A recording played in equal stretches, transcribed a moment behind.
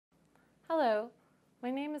Hello, my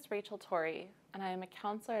name is Rachel Torrey, and I am a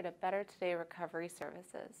counselor at Better Today Recovery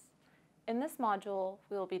Services. In this module,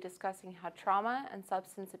 we will be discussing how trauma and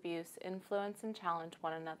substance abuse influence and challenge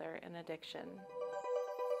one another in addiction.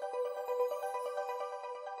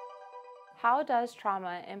 How does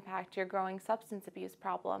trauma impact your growing substance abuse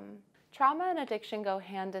problem? Trauma and addiction go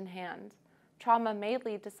hand in hand. Trauma may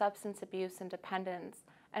lead to substance abuse and dependence,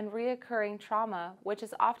 and reoccurring trauma, which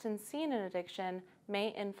is often seen in addiction, may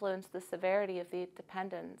influence the severity of the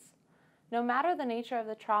dependence. No matter the nature of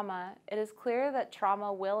the trauma, it is clear that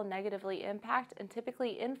trauma will negatively impact and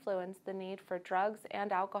typically influence the need for drugs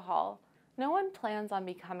and alcohol. No one plans on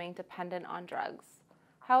becoming dependent on drugs.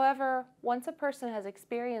 However, once a person has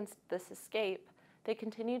experienced this escape, they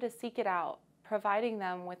continue to seek it out, providing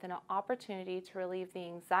them with an opportunity to relieve the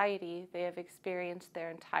anxiety they have experienced their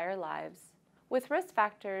entire lives. With risk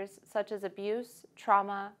factors such as abuse,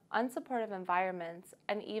 trauma, unsupportive environments,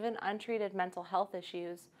 and even untreated mental health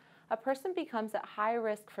issues, a person becomes at high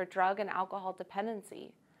risk for drug and alcohol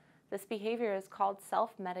dependency. This behavior is called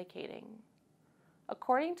self-medicating.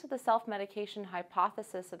 According to the self-medication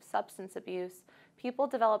hypothesis of substance abuse, people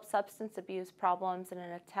develop substance abuse problems in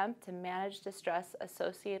an attempt to manage distress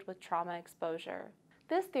associated with trauma exposure.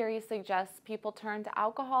 This theory suggests people turn to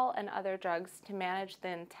alcohol and other drugs to manage the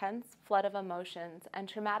intense flood of emotions and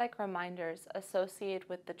traumatic reminders associated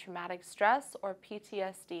with the traumatic stress or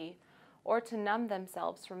PTSD, or to numb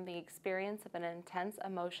themselves from the experience of an intense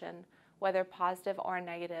emotion, whether positive or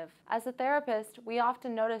negative. As a therapist, we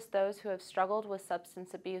often notice those who have struggled with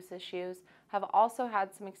substance abuse issues have also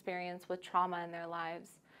had some experience with trauma in their lives,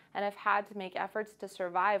 and have had to make efforts to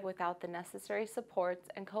survive without the necessary supports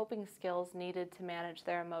and coping skills needed to manage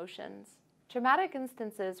their emotions. Traumatic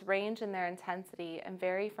instances range in their intensity and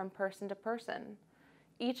vary from person to person.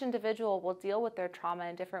 Each individual will deal with their trauma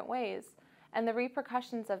in different ways, and the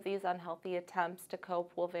repercussions of these unhealthy attempts to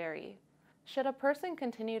cope will vary. Should a person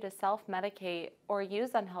continue to self-medicate or use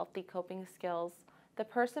unhealthy coping skills, the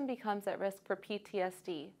person becomes at risk for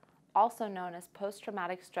PTSD, also known as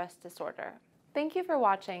post-traumatic stress disorder. Thank you for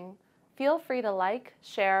watching. Feel free to like,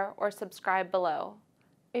 share, or subscribe below.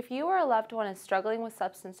 If you or a loved one is struggling with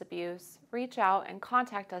substance abuse, reach out and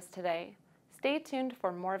contact us today. Stay tuned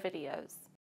for more videos.